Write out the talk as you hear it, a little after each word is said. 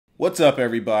What's up,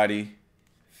 everybody?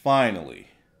 Finally,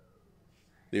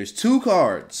 there's two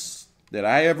cards that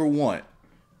I ever want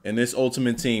in this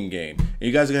Ultimate Team game. And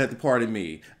you guys are gonna have to pardon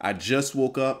me. I just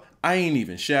woke up. I ain't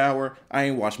even shower. I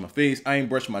ain't washed my face. I ain't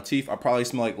brushed my teeth. I probably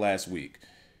smell like last week.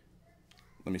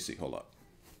 Let me see. Hold up.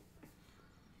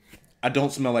 I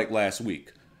don't smell like last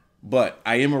week. But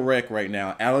I am a wreck right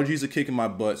now. Allergies are kicking my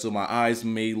butt, so my eyes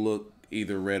may look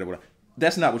either red or whatever.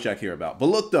 That's not what y'all care about. But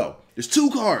look, though. There's two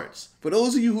cards. For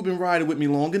those of you who've been riding with me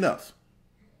long enough,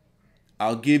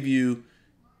 I'll give you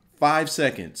 5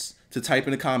 seconds to type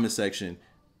in the comment section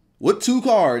what two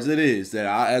cards it is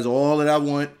that's all that I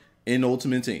want in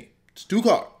Ultimate Team. It's two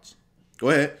cards. Go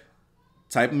ahead.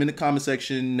 Type them in the comment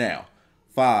section now.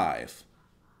 5,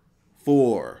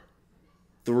 4,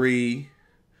 3,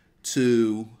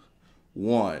 2,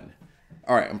 1.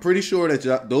 All right, I'm pretty sure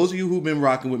that those of you who've been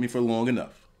rocking with me for long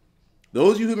enough,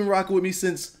 those of you who've been rocking with me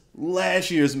since last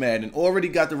year's Madden already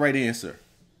got the right answer.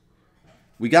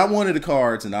 We got one of the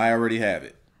cards, and I already have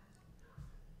it.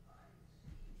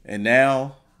 And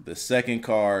now the second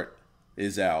card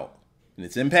is out, and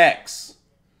it's in packs.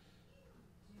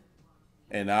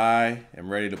 And I am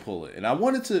ready to pull it. And I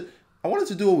wanted to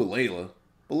do it with Layla,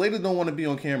 but Layla don't want to be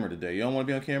on camera today. You don't want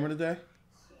to be on camera today?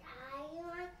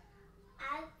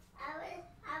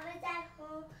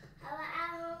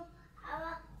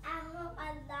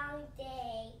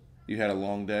 You had a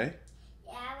long day?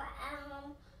 Yeah, I was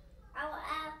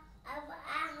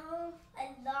at home a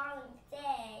long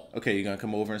day. Okay, you gonna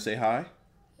come over and say hi?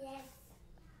 Yes.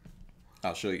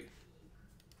 I'll show you.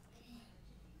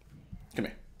 Come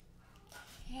here.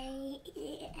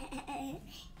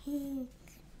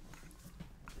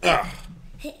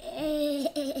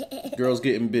 Girl's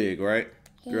getting big, right?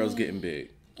 Girl's getting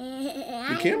big.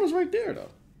 The camera's right there,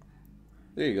 though.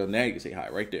 There you go. Now you can say hi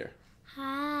right there.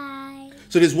 Hi.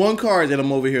 So there's one card that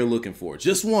I'm over here looking for.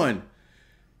 Just one.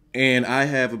 And I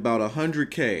have about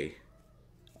 100K.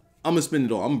 I'm going to spend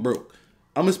it all. I'm broke.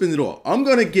 I'm going to spend it all. I'm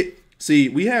going to get... See,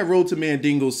 we had Road to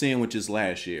Mandingo sandwiches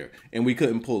last year, and we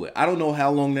couldn't pull it. I don't know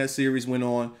how long that series went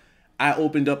on. I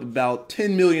opened up about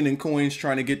 10 million in coins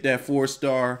trying to get that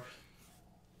 4-star.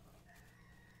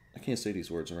 I can't say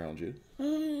these words around you.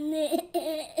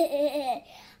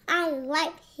 I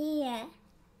like here.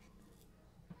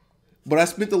 But I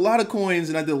spent a lot of coins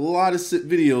and I did a lot of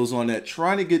videos on that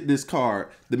trying to get this card,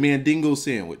 the Mandingo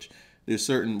sandwich. There's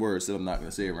certain words that I'm not going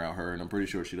to say around her, and I'm pretty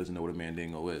sure she doesn't know what a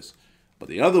Mandingo is. But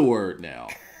the other word now,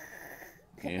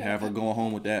 can't have her going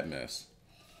home with that mess.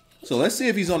 So let's see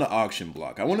if he's on the auction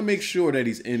block. I want to make sure that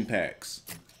he's in packs.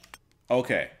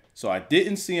 Okay, so I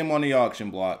didn't see him on the auction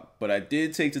block, but I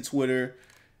did take to Twitter,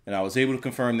 and I was able to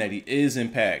confirm that he is in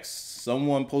packs.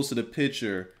 Someone posted a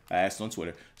picture. I asked on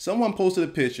Twitter. Someone posted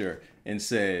a picture and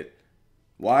said,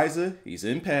 Wyza, he's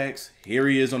in packs. Here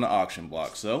he is on the auction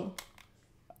block. So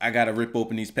I got to rip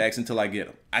open these packs until I get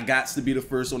them. I got to be the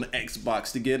first on the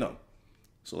Xbox to get them.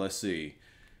 So let's see.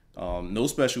 No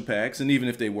special packs. And even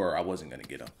if they were, I wasn't going to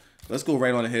get them. Let's go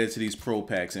right on ahead to these pro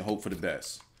packs and hope for the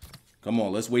best. Come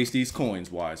on, let's waste these coins,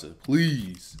 Wyza.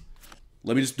 Please.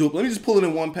 Let me just do it. Let me just pull it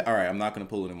in one pack. All right, I'm not going to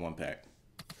pull it in one pack.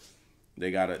 They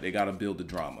gotta build the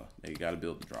drama. They gotta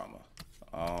build the drama.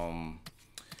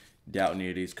 Doubt any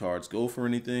of these cards go for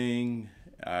anything.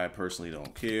 I personally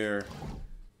don't care.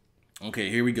 Okay,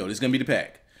 here we go. This is gonna be the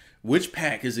pack. Which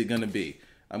pack is it gonna be?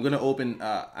 I'm gonna open.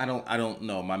 I don't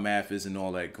know. My math isn't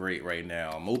all that great right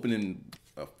now. I'm opening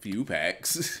a few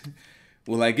packs.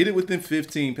 Will I get it within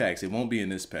 15 packs? It won't be in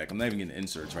this pack. I'm not even getting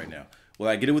inserts right now. Will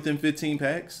I get it within 15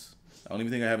 packs? I don't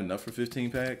even think I have enough for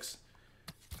 15 packs.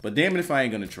 But damn it if I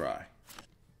ain't gonna try.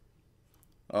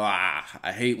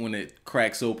 I hate when it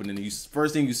cracks open and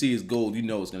first thing you see is gold. You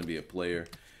know it's going to be a player.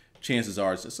 Chances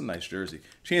are, it's a nice jersey.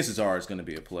 Chances are it's going to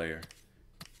be a player.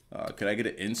 Could I get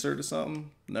an insert or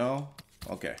something? No?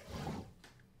 Okay.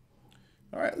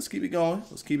 All right, let's keep it going.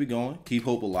 Let's keep it going. Keep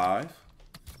hope alive.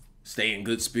 Stay in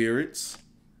good spirits.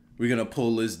 We're going to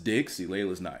pull this dick. See,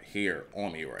 Layla's not here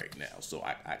on me right now, so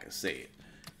I can say it.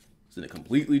 It's in a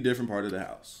completely different part of the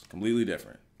house. Completely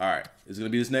different. All right, it's going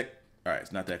to be this next... All right,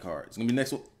 it's not that card. It's going to be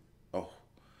next one. Oh,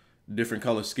 different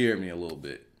color scared me a little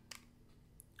bit.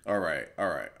 All right.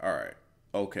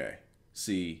 Okay.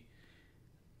 See,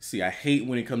 I hate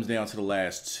when it comes down to the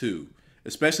last two,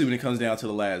 especially when it comes down to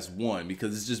the last one,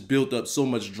 because it's just built up so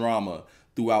much drama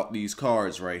throughout these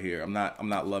cards right here. I'm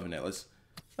not loving it.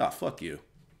 Fuck you.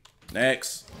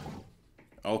 Next.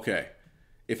 Okay.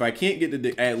 If I can't get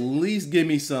the, at least give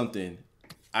me something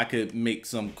I could make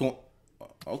some,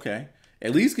 okay.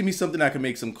 At least give me something I can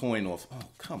make some coin off. Oh,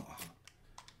 come on.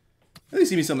 At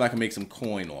least give me something I can make some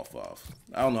coin off of.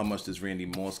 I don't know how much this Randy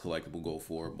Moss collectible go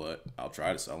for, but I'll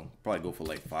try to sell them. Probably go for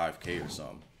like 5K or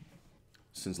something.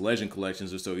 Since legend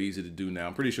collections are so easy to do now,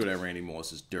 I'm pretty sure that Randy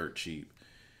Moss is dirt cheap.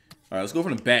 All right, let's go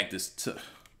from the back.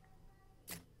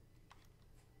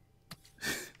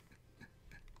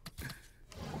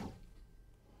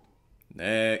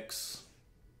 Next.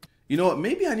 You know what?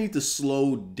 Maybe I need to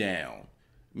slow down.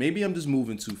 Maybe I'm just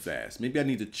moving too fast. Maybe I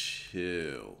need to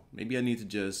chill. Maybe I need to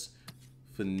just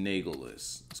finagle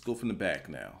this. Let's go from the back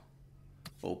now.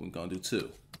 Oh, we're gonna do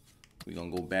 2. We're gonna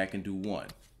go back and do 1.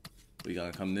 We're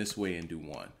gonna come this way and do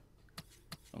 1.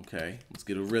 Okay, let's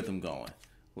get a rhythm going.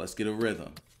 Let's get a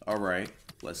rhythm. All right,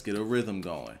 let's get a rhythm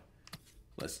going.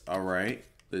 All right,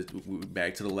 we're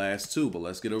back to the last 2, but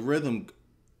let's get a rhythm.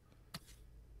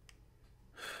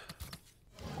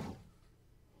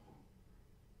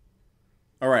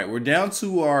 All right, we're down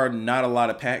to our not a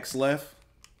lot of packs left.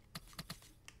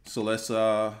 So let's,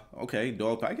 okay,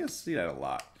 dog, I guess see that a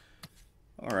lot.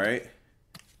 All right,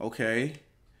 okay,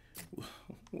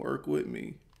 work with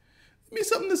me. Give me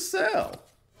something to sell.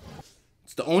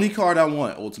 It's the only card I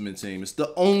want, Ultimate Team. It's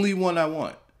the only one I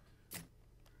want.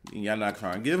 Y'all not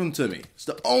trying to give them to me. It's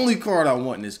the only card I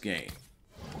want in this game.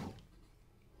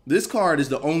 This card is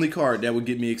the only card that would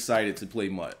get me excited to play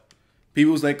MUT.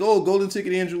 People was like, oh, Golden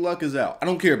Ticket Andrew Luck is out. I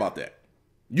don't care about that.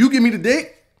 You give me the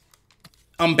date,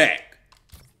 I'm back.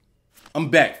 I'm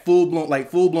back.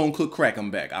 Full-blown cook crack,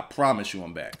 I'm back. I promise you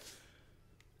I'm back.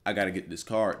 I got to get this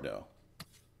card, though.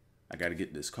 I got to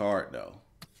get this card, though.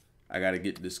 I got to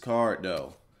get this card,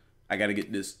 though. I got to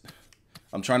get this.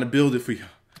 I'm trying to build it for you.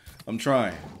 I'm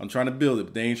trying to build it,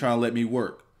 but they ain't trying to let me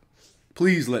work.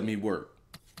 Please let me work.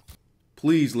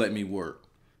 Please let me work.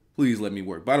 Please let me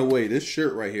work. By the way, this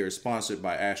shirt right here is sponsored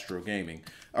by Astro Gaming.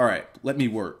 All right, let me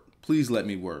work. Please let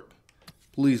me work.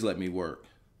 Please let me work.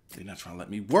 They're not trying to let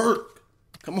me work.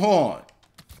 Come on.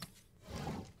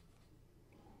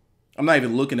 I'm not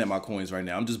even looking at my coins right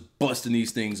now. I'm just busting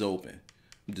these things open.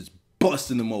 I'm just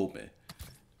busting them open.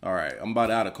 All right, I'm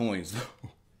about out of coins,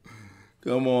 though.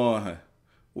 Come on.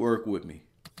 Work with me.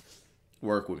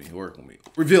 Work with me. Work with me.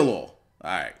 Reveal all.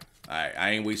 All right. All right.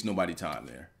 I ain't wasting nobody time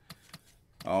there.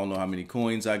 I don't know how many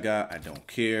coins I got. I don't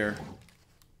care.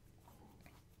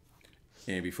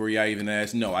 And before y'all even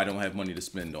ask, no, I don't have money to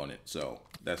spend on it. So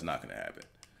that's not going to happen.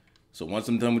 So once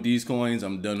I'm done with these coins,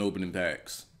 I'm done opening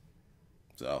packs.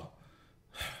 So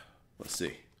let's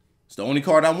see. It's the only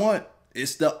card I want.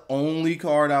 It's the only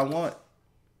card I want.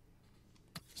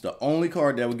 It's the only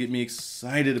card that would get me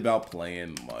excited about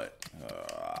playing MUT.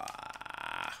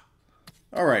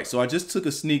 All right, so I just took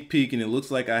a sneak peek, and it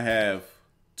looks like I have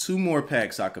 2 more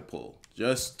packs I could pull.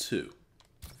 Just 2.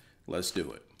 Let's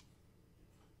do it.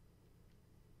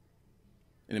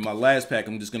 And in my last pack,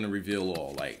 I'm just going to reveal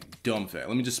all, like, dumb fat.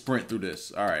 Let me just sprint through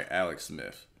this. All right, Alex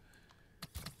Smith.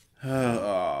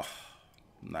 I'm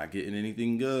not getting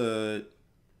anything good.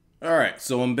 All right,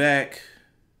 so I'm back.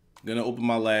 Going to open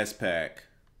my last pack.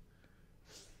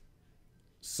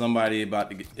 Somebody about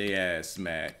to get their ass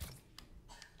smacked.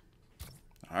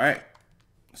 All right.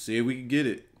 See if we can get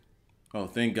it. Oh,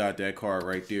 thank God that card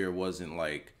right there wasn't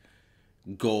like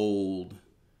gold,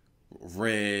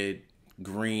 red,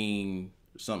 green,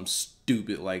 something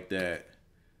stupid like that.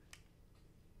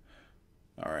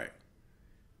 All right.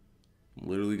 I'm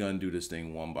literally going to do this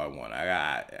thing one by one. I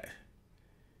got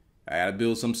to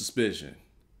build some suspicion.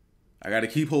 I got to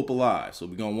keep hope alive. So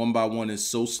we're going one by one. It's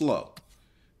so slow.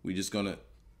 We just going to...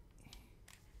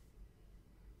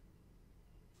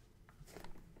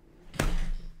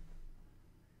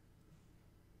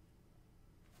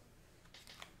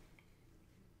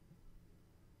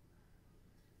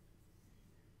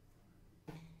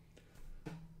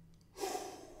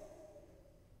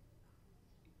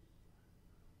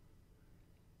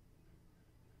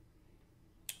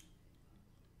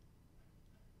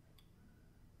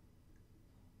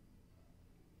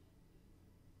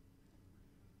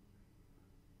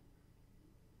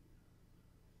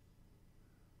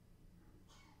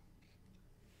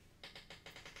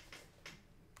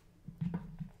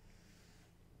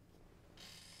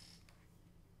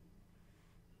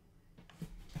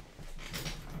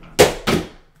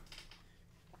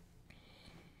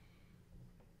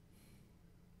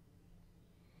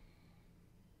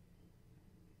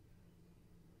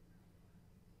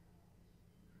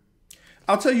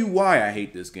 I'll tell you why I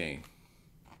hate this game.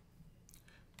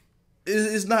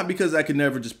 It's not because I can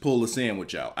never just pull a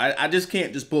sandwich out. I just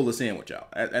can't just pull a sandwich out.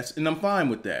 And I'm fine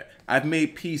with that. I've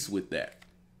made peace with that.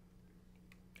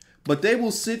 But they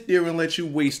will sit there and let you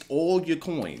waste all your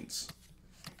coins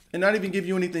and not even give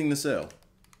you anything to sell.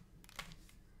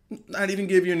 Not even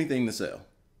give you anything to sell.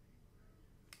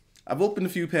 I've opened a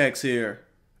few packs here.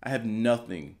 I have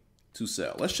nothing to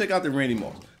sell. Let's check out the Randy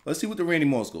Moss. Let's see what the Randy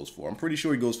Moss goes for. I'm pretty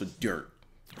sure he goes for dirt.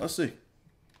 Let's see.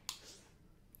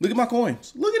 Look at my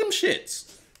coins. Look at them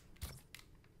shits.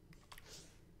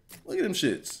 Look at them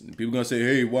shits. And people gonna say,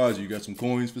 "Hey, Wyza, you got some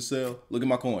coins for sale?" Look at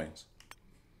my coins.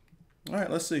 All right,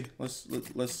 let's see. Let's.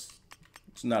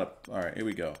 It's not a. All right, here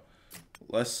we go.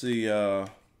 Let's see.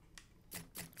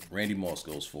 Randy Moss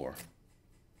goes for.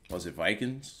 Was it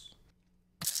Vikings?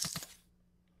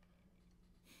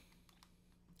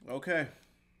 Okay.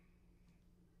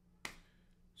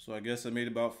 So I guess I made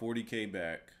about 40K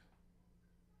back.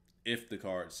 If the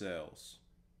card sells.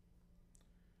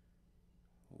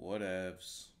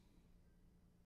 Whatevs.